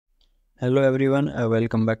Hello everyone,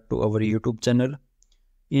 welcome back to our YouTube channel.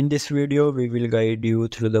 In this video, we will guide you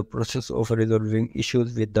through the process of resolving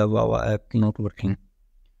issues with the Wawa app not working.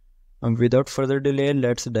 Without further delay,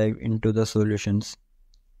 let's dive into the solutions.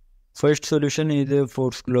 First solution is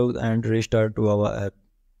force close and restart Wawa app.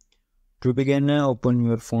 To begin, open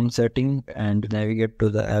your phone setting and navigate to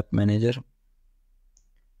the app manager.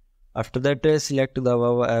 After that, select the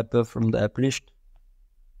Wawa app from the app list.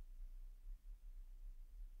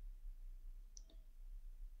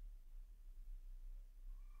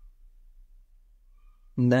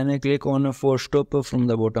 Then click on Force Stop from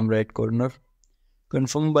the bottom right corner.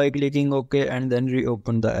 Confirm by clicking OK and then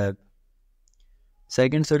reopen the app.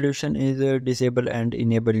 Second solution is disable and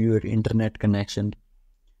enable your internet connection.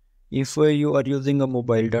 If you are using a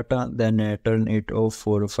mobile data, then turn it off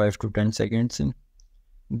for 5 to 10 seconds.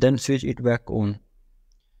 Then switch it back on.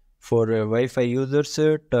 For Wi-Fi users,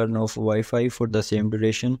 turn off Wi-Fi for the same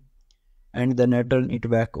duration and then turn it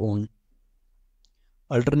back on.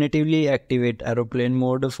 Alternatively, activate aeroplane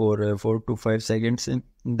mode for 4 to 5 seconds,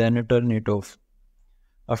 then turn it off.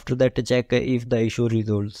 After that, check if the issue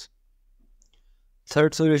resolves.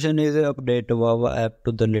 Third solution is update Wawa app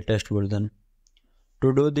to the latest version.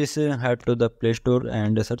 To do this, head to the Play Store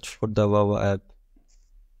and search for the Wawa app.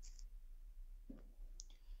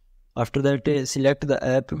 After that, select the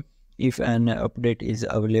app. If an update is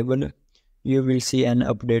available, you will see an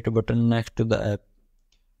update button next to the app.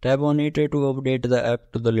 Tap on it to update the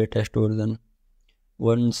app to the latest version.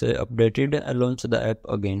 Once updated, launch the app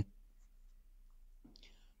again.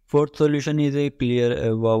 Fourth solution is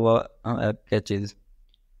clear Wawa app caches.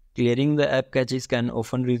 Clearing the app caches can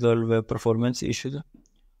often resolve performance issues.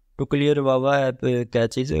 To clear Wawa app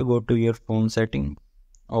caches, go to your phone setting,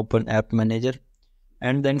 open App Manager,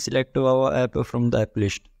 and then select Wawa app from the app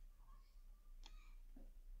list.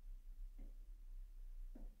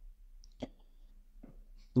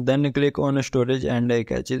 Then click on Storage and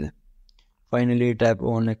Caches. Finally, tap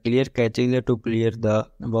on Clear Caches to clear the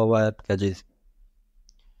Wawa app caches.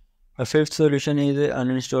 A fifth solution is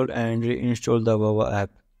uninstall and reinstall the Wawa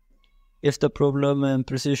app. If the problem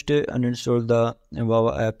persists, uninstall the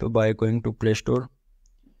Wawa app by going to Play Store,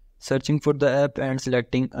 searching for the app and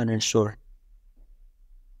selecting Uninstall.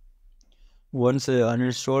 Once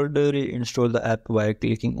uninstalled, reinstall the app by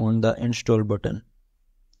clicking on the Install button.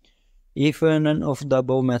 If none of the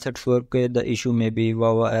above methods work, the issue may be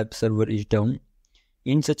Wawa app server is down.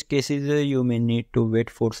 In such cases, you may need to wait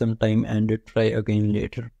for some time and try again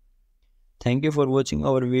later. Thank you for watching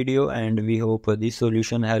our video, and we hope this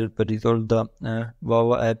solution help resolve the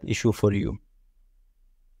Wawa app issue for you.